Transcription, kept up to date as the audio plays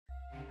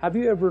Have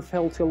you ever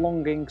felt a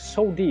longing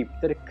so deep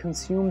that it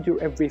consumed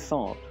your every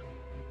thought?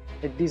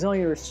 A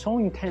desire so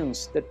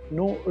intense that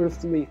no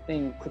earthly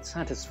thing could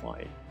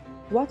satisfy?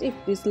 What if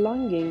this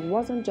longing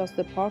wasn't just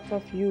a part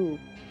of you,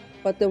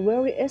 but the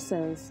very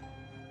essence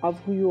of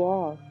who you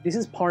are? This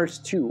is part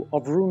 2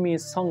 of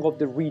Rumi's Song of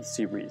the Reed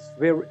series,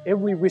 where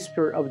every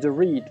whisper of the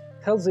reed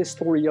tells a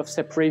story of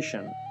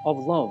separation, of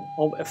love,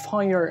 of a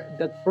fire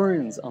that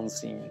burns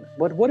unseen.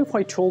 But what if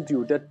I told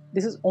you that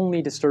this is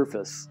only the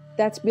surface?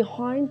 That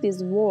behind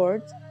these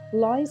words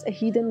lies a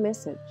hidden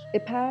message, a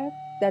path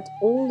that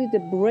only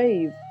the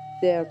brave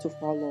dare to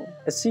follow.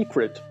 A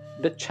secret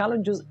that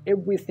challenges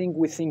everything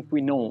we think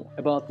we know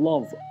about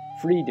love,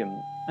 freedom,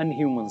 and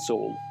human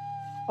soul.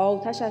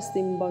 آتش است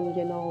این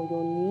بانگنای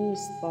و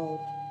نیست باد،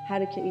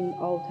 هر که این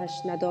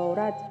آتش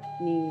ندارد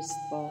نیست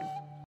باد.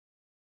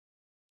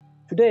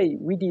 Today,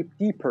 we dive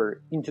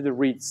deeper into the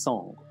reed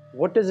song.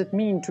 What does it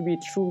mean to be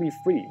truly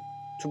free?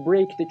 To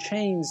break the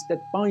chains that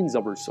binds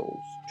our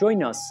souls?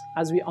 Join us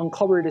as we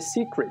uncover the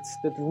secrets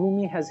that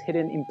Rumi has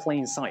hidden in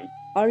plain sight.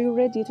 Are you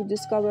ready to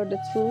discover the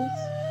truth?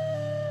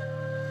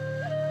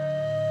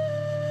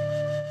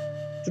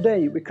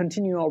 Today, we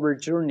continue our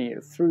journey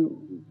through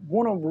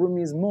one of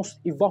Rumi's most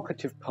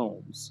evocative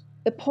poems.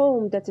 A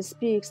poem that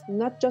speaks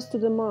not just to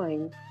the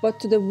mind, but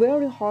to the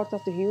very heart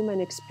of the human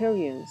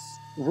experience.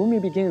 Rumi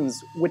begins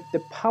with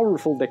the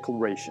powerful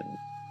declaration.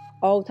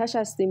 آتش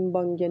است این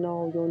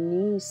بانگنای و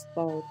نیست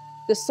باد.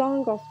 The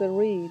song of the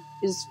reed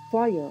is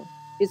fire.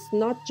 It's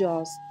not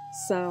just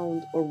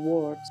sound or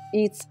words.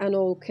 It's an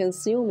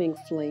all-consuming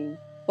flame.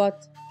 But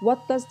what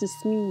does this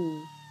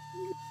mean?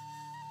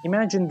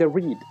 Imagine the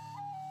reed,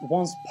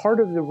 once part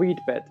of the reed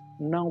bed,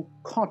 now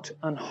cut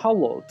and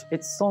hollowed.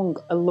 Its song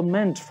a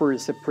lament for a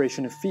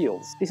separation it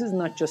feels. This is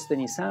not just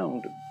any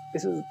sound.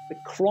 This is the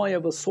cry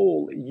of a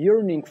soul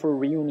yearning for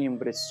reunion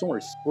with its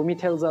source. Rumi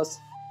tells us,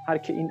 هر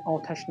که این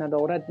آتش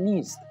ندارد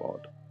نیست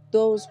باد.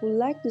 Those who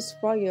lack this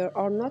fire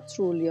are not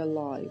truly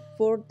alive.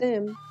 For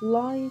them,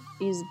 life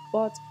is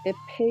but a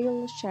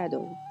pale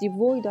shadow,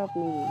 devoid of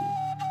meaning.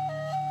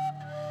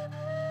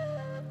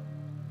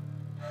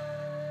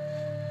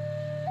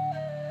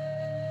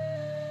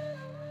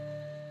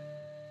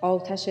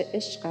 آتش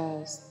عشق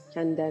است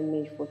کاندر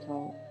می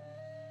فتاد.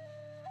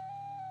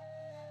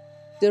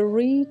 The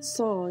reed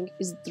song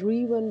is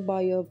driven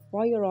by a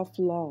fire of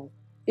love.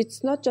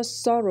 It's not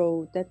just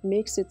sorrow that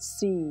makes it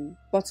sing,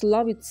 but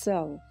love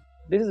itself.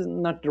 This is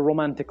not the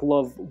romantic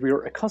love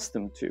we're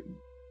accustomed to.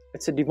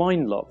 It's a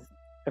divine love,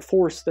 a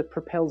force that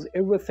propels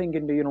everything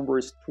in the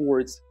universe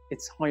towards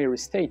its higher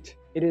state.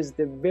 It is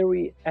the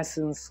very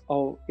essence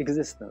of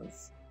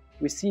existence.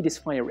 We see this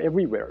fire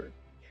everywhere.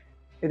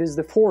 It is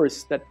the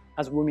force that,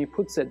 as Rumi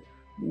puts it,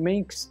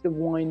 makes the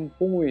wine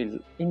boil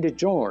in the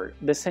jar,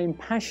 the same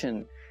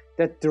passion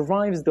that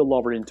drives the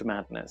lover into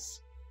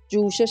madness.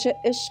 جوشش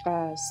عشق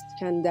است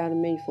کاندر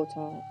می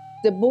فتاد.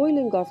 The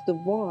boiling of the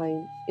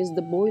wine is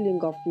the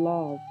boiling of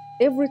love.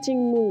 Everything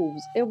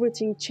moves,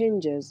 everything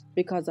changes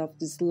because of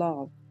this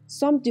love.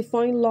 Some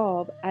define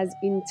love as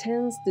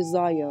intense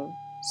desire,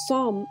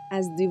 some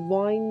as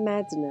divine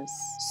madness,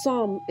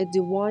 some a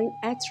divine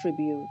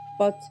attribute.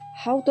 But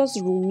how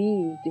does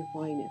Rumi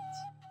define it?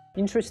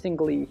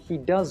 Interestingly, he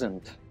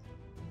doesn't.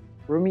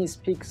 Rumi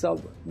speaks of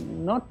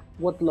not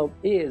what love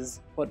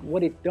is, but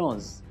what it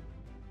does,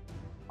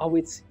 of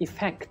its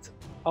effect,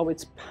 of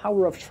its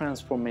power of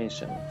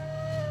transformation.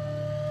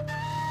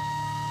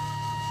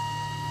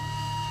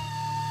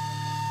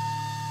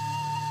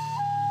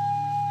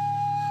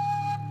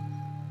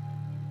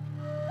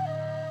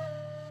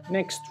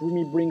 Next,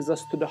 Rumi brings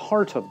us to the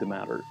heart of the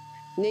matter.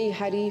 نی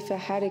حریف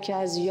هر که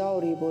از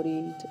یاری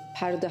برید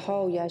پرده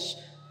هایش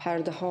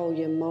پرده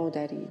های ما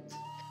درید.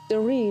 The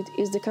reed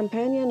is the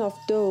companion of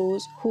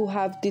those who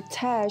have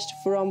detached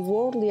from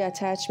worldly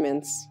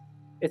attachments.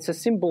 It's a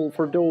symbol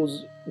for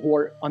those who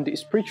are on the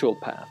spiritual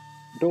path,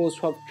 those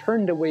who have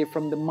turned away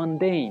from the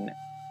mundane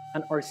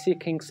and are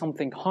seeking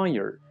something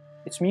higher.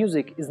 Its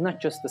music is not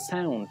just a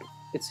sound,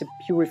 it's a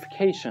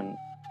purification,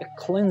 a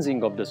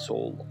cleansing of the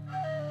soul.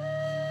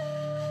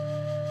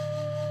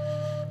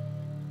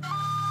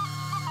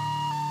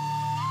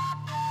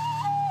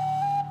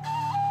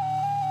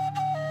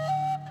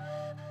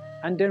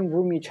 And then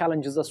Rumi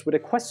challenges us with a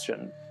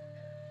question.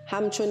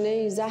 همچو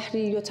نی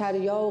زهری و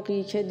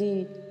تریاقی که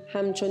دید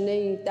همچو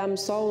نی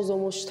دمساز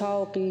و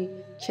مشتاقی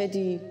که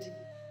دید.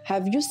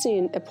 Have you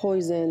seen a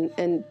poison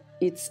and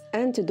its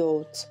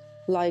antidote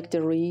like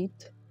the reed?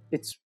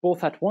 It's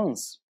both at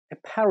once, a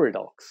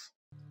paradox.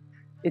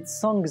 Its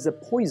song is a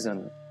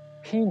poison,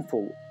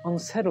 painful,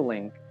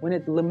 unsettling when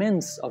it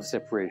laments of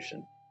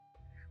separation.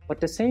 But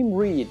the same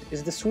reed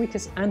is the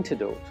sweetest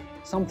antidote,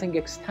 something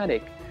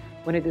ecstatic,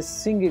 when it is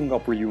singing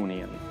of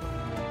reunion.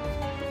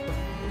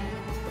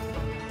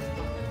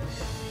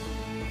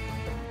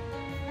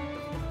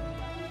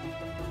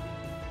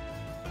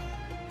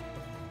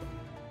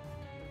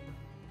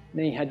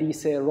 نی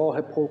حدیث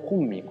راه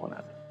پرخون می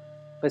کند،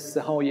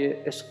 قصه های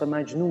عشق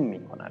مجنون می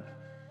کند.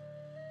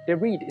 The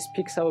reed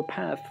speaks of a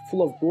path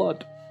full of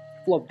blood,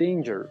 full of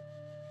danger.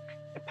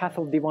 A path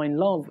of divine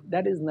love,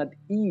 that is not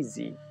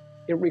easy.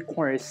 It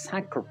requires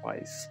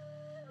sacrifice.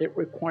 It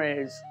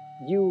requires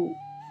you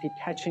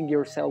detaching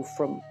yourself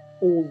from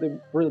all the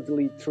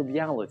worldly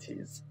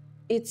trivialities.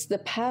 It's the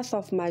path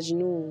of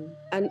Majnun,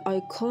 an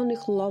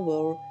iconic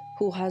lover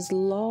who has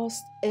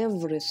lost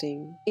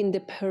everything in the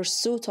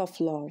pursuit of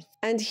love.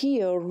 And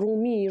here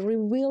Rumi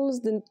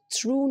reveals the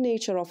true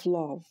nature of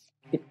love.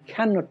 It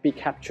cannot be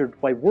captured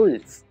by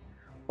words,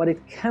 but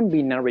it can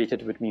be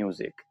narrated with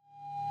music.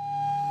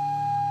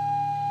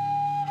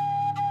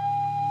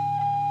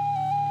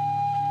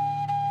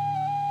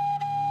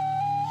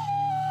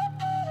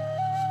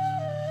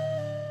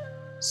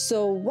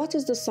 So what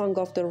is the Song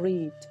of the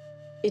Reed?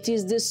 It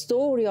is the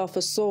story of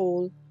a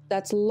soul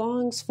that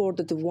longs for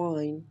the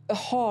divine, a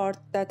heart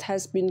that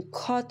has been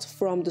cut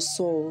from the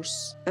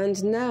source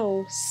and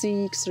now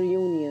seeks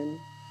reunion.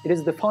 It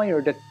is the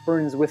fire that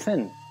burns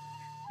within,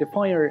 the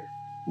fire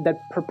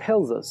that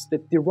propels us,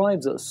 that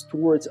derives us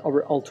towards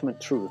our ultimate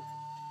truth.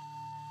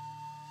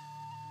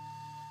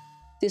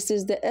 This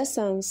is the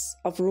essence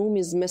of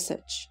Rumi's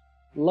message.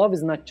 Love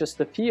is not just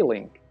a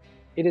feeling,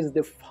 it is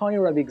the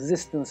fire of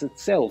existence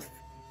itself.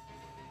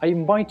 I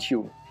invite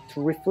you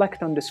to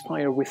reflect on this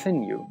fire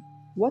within you.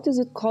 What is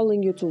it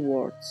calling you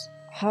towards?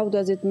 How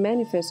does it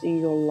manifest in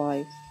your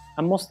life?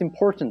 And most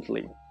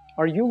importantly,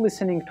 are you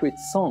listening to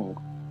its song?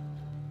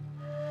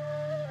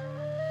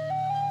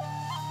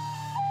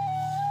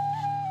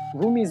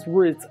 Rumi's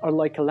words are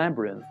like a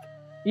labyrinth.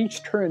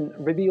 Each turn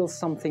reveals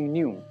something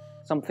new,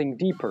 something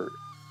deeper.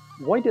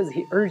 Why does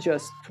he urge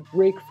us to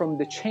break from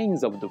the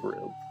chains of the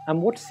world?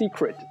 And what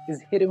secret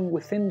is hidden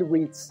within the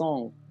reed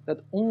song that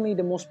only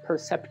the most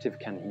perceptive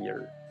can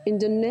hear? In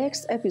the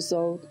next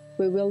episode,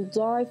 we will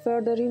dive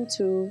further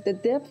into the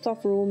depth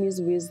of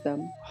Rumi's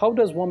wisdom. How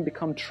does one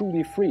become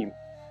truly free?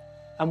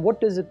 And what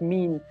does it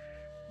mean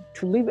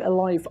to live a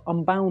life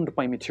unbound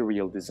by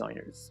material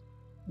desires?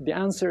 The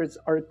answers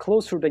are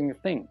closer than you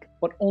think,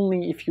 but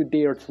only if you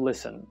dare to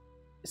listen.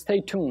 Stay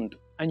tuned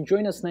and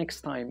join us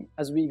next time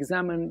as we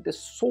examine the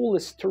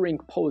soul-stirring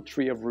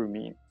poetry of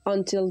Rumi.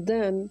 Until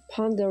then,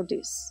 ponder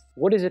this.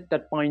 What is it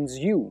that binds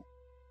you?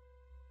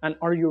 And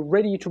are you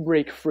ready to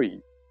break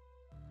free?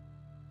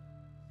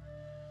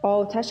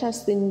 آتش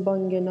است این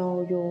بانگ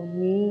نای و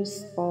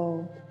نیست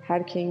باد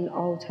هر که این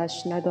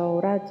آتش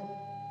ندارد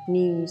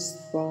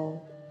نیست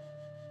باد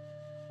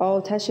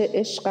آتش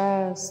عشق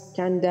است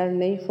کاندر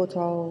نی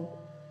فتاد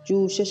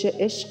جوشش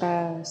عشق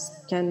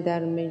است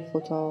کاندر می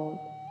فتاد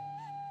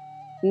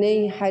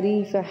نی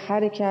حریف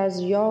هر که از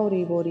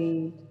یاری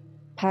برید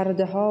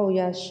پرده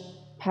هایش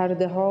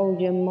پرده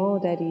های ما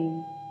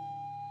درید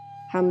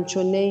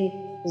همچو نی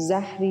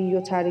زهری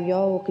و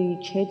تریاقی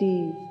که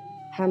دید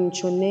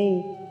همچو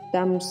نی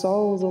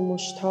دمساز و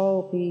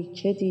مشتاقی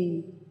که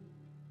دید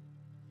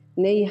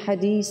نی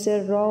حدیث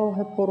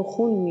راه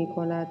پرخون می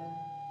کند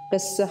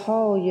قصه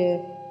های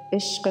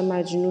عشق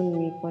مجنون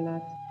می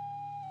کند